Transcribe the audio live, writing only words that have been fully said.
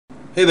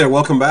Hey there,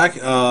 welcome back.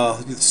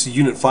 It's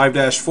Unit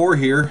 5-4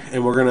 here,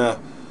 and we're going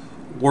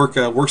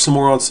to work some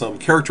more on some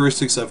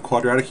characteristics of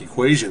quadratic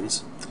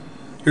equations.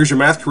 Here's your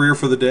math career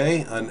for the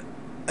day: an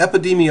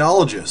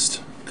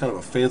epidemiologist. Kind of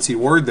a fancy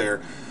word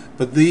there,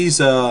 but these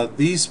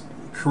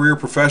career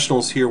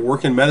professionals here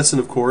work in medicine,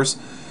 of course,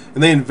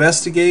 and they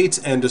investigate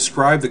and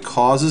describe the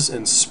causes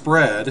and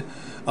spread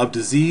of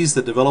disease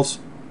that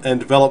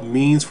develop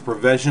means for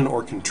prevention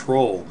or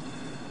control.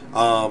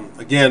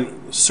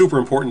 Again, super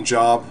important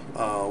job.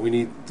 We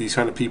need these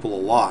kind of people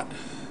a lot.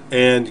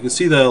 And you can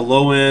see the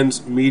low end,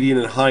 median,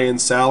 and high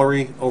end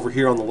salary over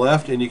here on the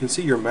left, and you can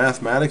see your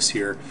mathematics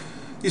here.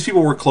 These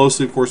people work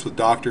closely, of course, with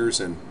doctors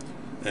and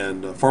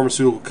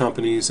pharmaceutical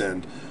companies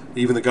and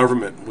even the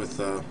government with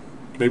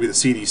maybe the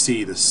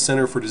CDC, the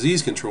Center for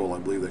Disease Control, I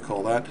believe they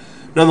call that.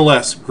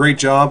 Nonetheless, great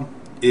job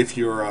if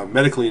you're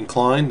medically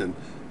inclined and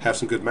have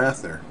some good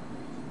math there.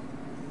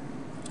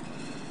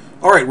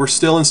 Alright, we're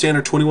still in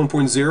Standard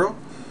 21.0,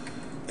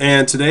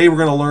 and today we're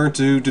going to learn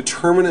to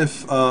determine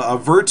if a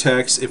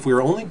vertex, if we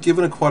are only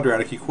given a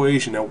quadratic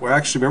equation. Now,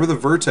 actually, remember, the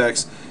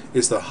vertex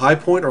is the high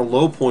point or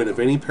low point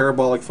of any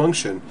parabolic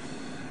function,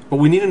 but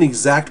we need an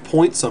exact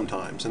point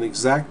sometimes, an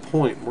exact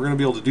point. We're going to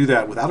be able to do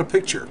that without a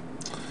picture.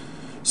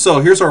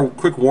 So here's our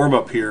quick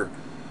warm-up here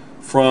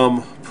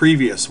from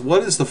previous.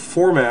 What is the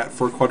format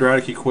for a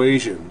quadratic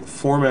equation? The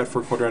format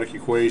for a quadratic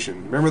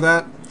equation. Remember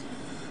that?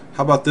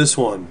 How about this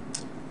one?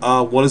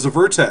 What is a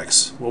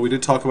vertex? Well, we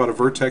did talk about a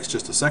vertex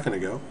just a second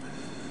ago.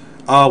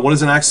 What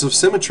is an axis of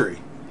symmetry?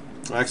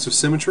 Axis of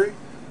symmetry.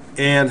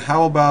 And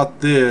how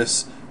about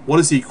this? What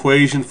is the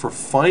equation for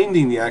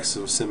finding the axis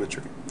of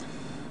symmetry?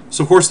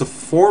 So, of course, the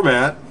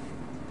format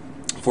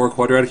for a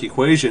quadratic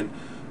equation,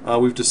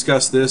 we've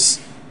discussed this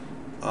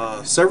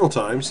several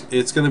times.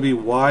 It's going to be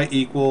y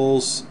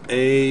equals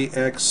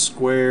ax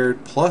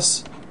squared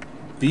plus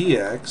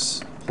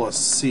bx plus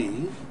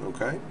c.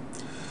 Okay.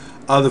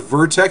 The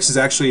vertex is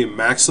actually a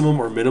maximum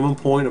or minimum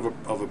point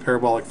of a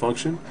parabolic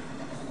function.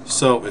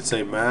 So it's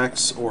a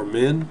max or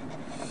min.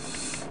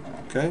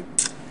 Okay.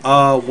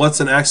 What's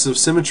an axis of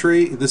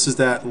symmetry? This is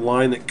that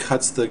line that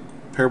cuts the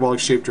parabolic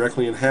shape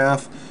directly in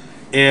half.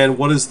 And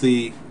what is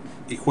the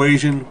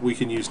equation? We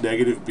can use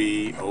negative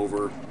b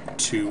over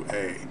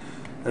 2a.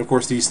 And of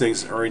course, these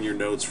things are in your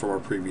notes from our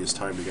previous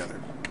time together.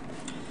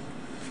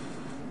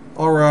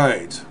 All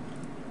right.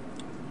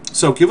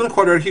 So given a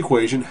quadratic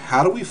equation,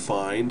 how do we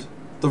find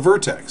the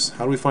vertex?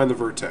 How do we find the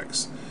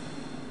vertex?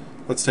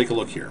 Let's take a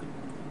look here.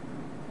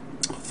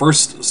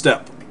 First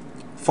step,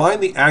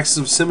 find the axis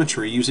of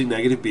symmetry using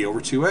negative b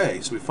over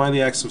 2a. So we find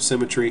the axis of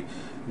symmetry,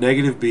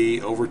 negative b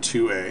over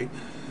 2a.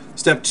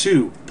 Step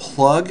 2,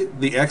 plug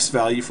the x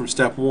value from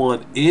step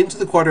 1 into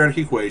the quadratic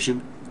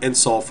equation and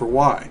solve for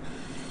y.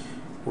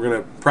 We're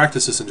going to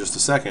practice this in just a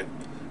second.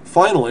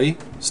 Finally,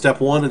 step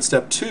 1 and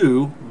step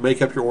 2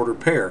 make up your ordered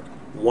pair.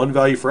 One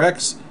value for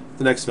x,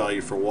 the next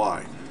value for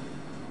y.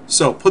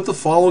 So put the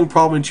following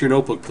problem into your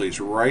notebook, please,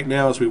 right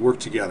now as we work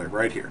together,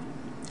 right here.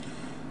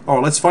 All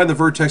right, let's find the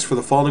vertex for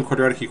the following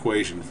quadratic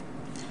equation.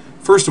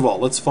 First of all,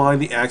 let's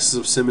find the axis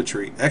of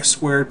symmetry, x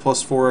squared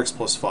plus 4x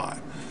plus 5.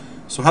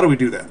 So how do we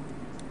do that?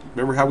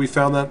 Remember how we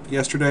found that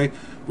yesterday?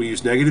 We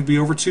used negative b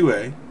over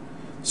 2a,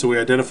 so we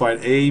identified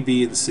a,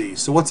 b, and c.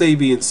 So what's a,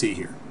 b, and c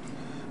here?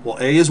 Well,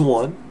 a is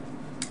 1,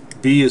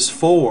 b is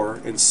 4,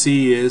 and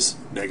c is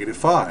negative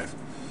 5.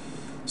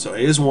 So a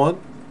is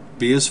 1,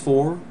 b is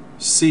 4,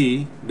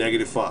 c,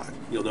 negative 5.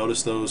 You'll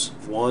notice those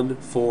 1,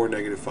 4,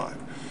 negative 5.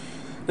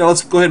 Now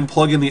let's go ahead and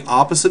plug in the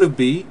opposite of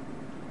b.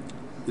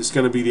 It's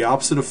going to be the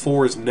opposite of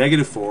 4 is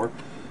negative 4,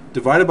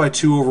 divided by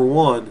 2 over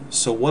 1.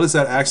 So what is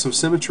that axis of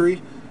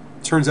symmetry?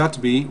 It turns out to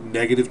be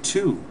negative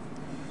 2.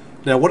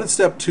 Now what did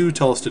step 2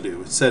 tell us to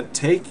do? It said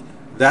take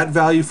that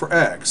value for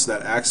x,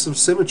 that axis of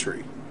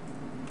symmetry.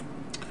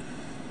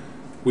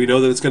 We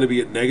know that it's going to be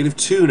at negative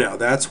 2 now.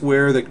 That's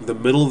where the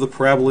middle of the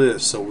parabola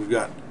is. So we've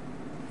got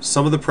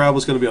some of the parabola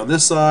is going to be on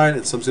this side,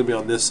 and some's going to be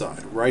on this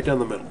side, right down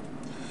the middle.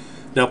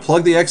 Now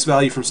plug the x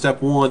value from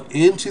step 1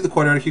 into the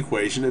quadratic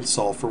equation and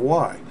solve for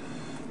y.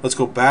 Let's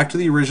go back to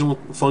the original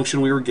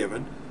function we were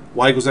given,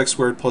 y equals x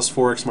squared plus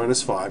 4x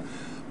minus 5.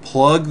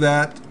 Plug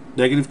that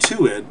negative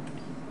 2 in,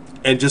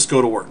 and just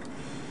go to work.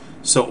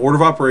 So order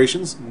of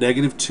operations,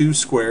 negative 2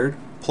 squared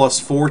plus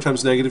 4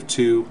 times negative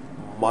 2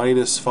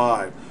 minus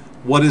 5.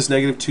 What is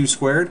negative 2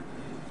 squared?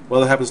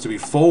 Well, that happens to be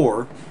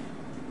 4.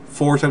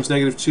 4 times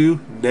negative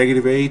 2,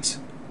 negative 8,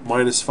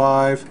 minus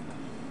 5.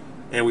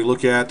 And we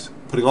look at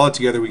putting all that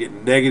together, we get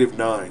negative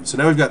 9. So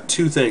now we've got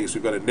two things.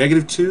 We've got a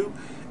negative 2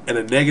 and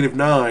a negative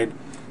 9.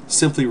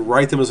 Simply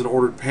write them as an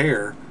ordered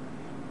pair,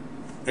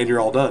 and you're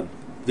all done.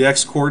 The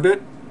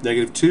x-coordinate,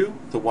 negative 2.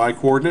 The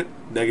y-coordinate,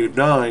 negative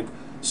 9.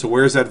 So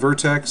where's that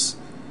vertex?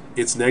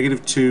 It's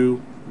negative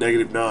 2,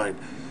 negative 9.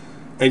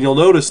 And you'll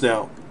notice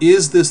now,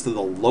 is this the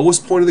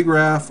lowest point of the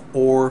graph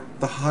or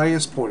the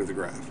highest point of the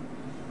graph?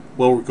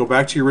 Well, we'll go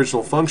back to your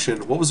original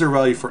function. What was their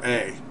value for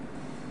a?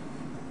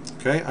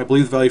 Okay, I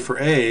believe the value for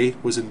a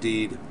was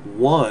indeed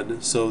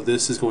 1, so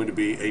this is going to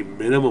be a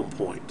minimum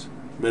point.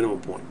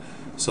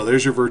 So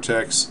there's your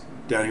vertex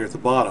down here at the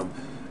bottom.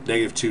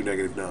 negative 2,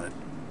 negative 9.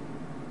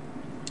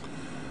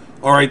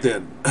 All right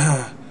then,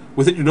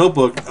 within your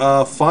notebook,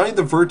 find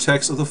the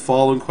vertex of the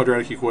following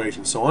quadratic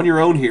equation. So on your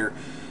own here,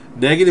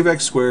 negative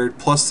x squared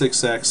plus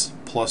 6x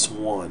plus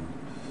 1.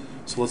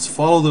 So let's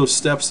follow those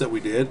steps that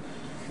we did,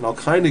 and I'll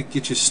kind of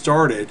get you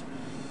started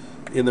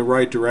in the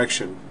right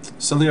direction.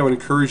 Something I would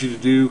encourage you to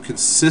do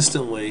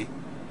consistently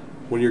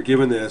when you're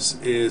given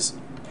this is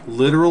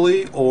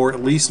literally or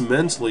at least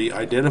mentally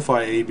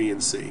identify A, B,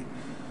 and C.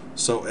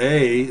 So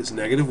A is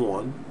negative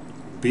 1,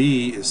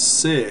 B is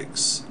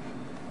 6,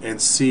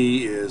 and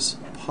C is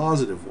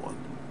positive 1.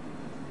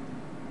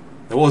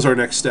 Now what was our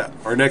next step?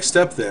 Our next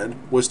step then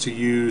was to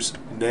use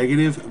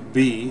negative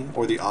B,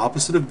 or the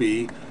opposite of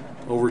B,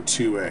 over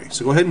 2A.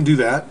 So go ahead and do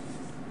that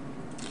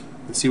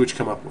and see what you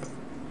come up with.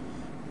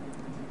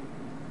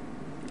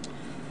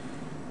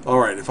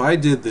 Alright, if I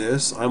did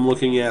this, I'm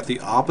looking at the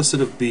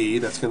opposite of B.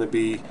 That's going to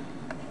be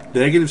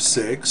negative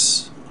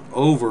 6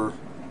 over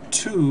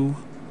 2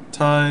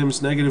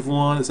 times negative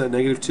 1. Is that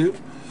negative 2?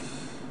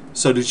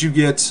 So did you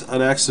get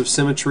an axis of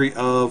symmetry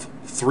of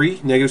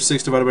 3? Negative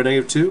 6 divided by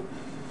negative 2?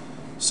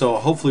 So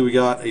hopefully we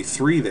got a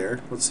 3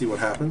 there. Let's see what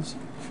happens.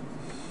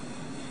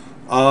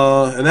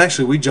 And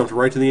actually we jumped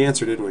right to the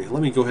answer, didn't we?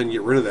 Let me go ahead and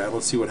get rid of that.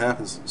 Let's see what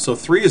happens. So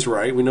 3 is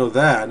right. We know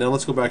that. Now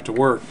let's go back to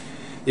work.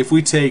 If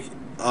we take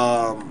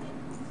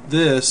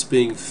this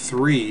being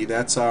 3,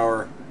 that's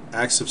our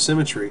axis of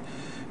symmetry.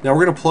 Now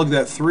we're going to plug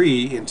that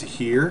 3 into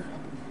here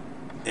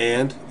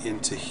and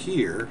into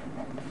here.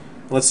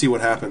 Let's see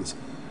what happens.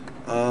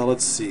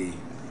 Let's see.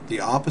 The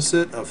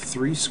opposite of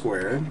 3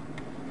 squared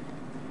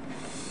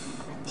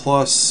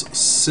plus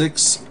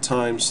 6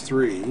 times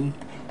 3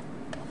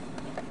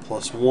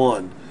 plus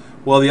 1.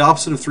 Well, the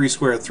opposite of 3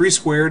 squared. 3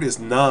 squared is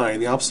 9.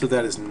 The opposite of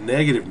that is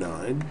negative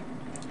 9.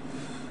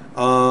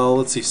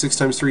 Let's see. 6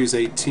 times 3 is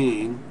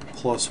 18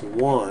 plus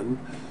 1.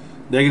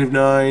 Negative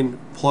 9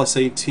 plus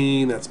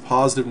 18, that's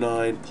positive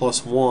 9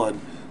 plus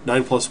 1.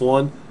 9 plus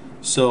 1.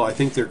 So I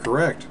think they're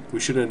correct. We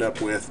should end up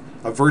with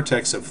a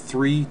vertex of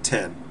 3,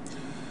 10.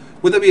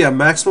 Would that be a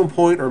maximum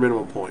point or a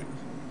minimum point?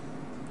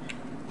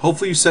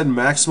 Hopefully you said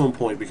maximum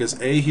point, because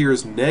A here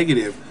is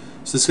negative,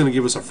 so this is going to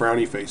give us a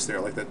frowny face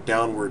there, like that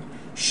downward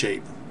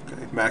shape.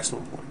 Okay,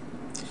 maximum point.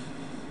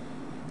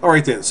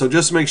 Alright then, so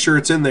just to make sure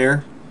it's in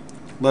there,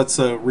 let's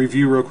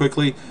review real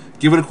quickly.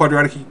 Given a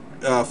quadratic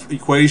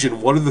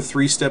equation, what are the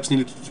 3 steps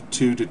needed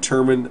to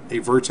determine a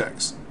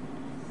vertex?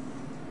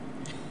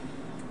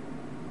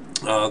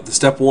 The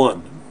step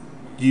 1,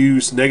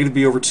 use negative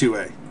b over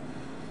 2a.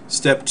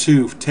 Step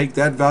 2, take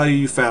that value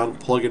you found,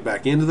 plug it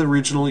back into the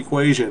original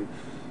equation,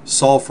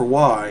 solve for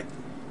y.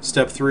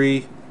 Step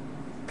 3,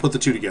 put the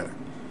 2 together.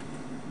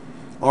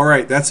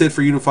 Alright, that's it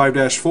for Unit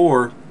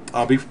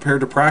 5-4. Be prepared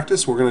to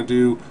practice. We're going to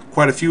do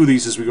quite a few of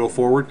these as we go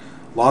forward.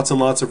 Lots and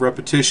lots of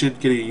repetition,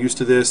 getting used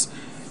to this.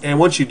 And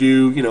once you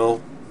do, you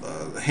know,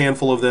 a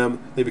handful of them,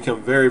 they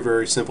become very,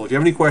 very simple. If you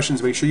have any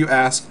questions, make sure you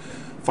ask.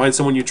 Find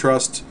someone you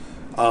trust.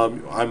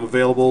 I'm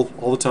available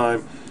all the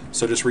time,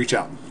 so just reach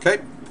out. Okay?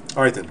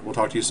 All right then. We'll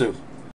talk to you soon.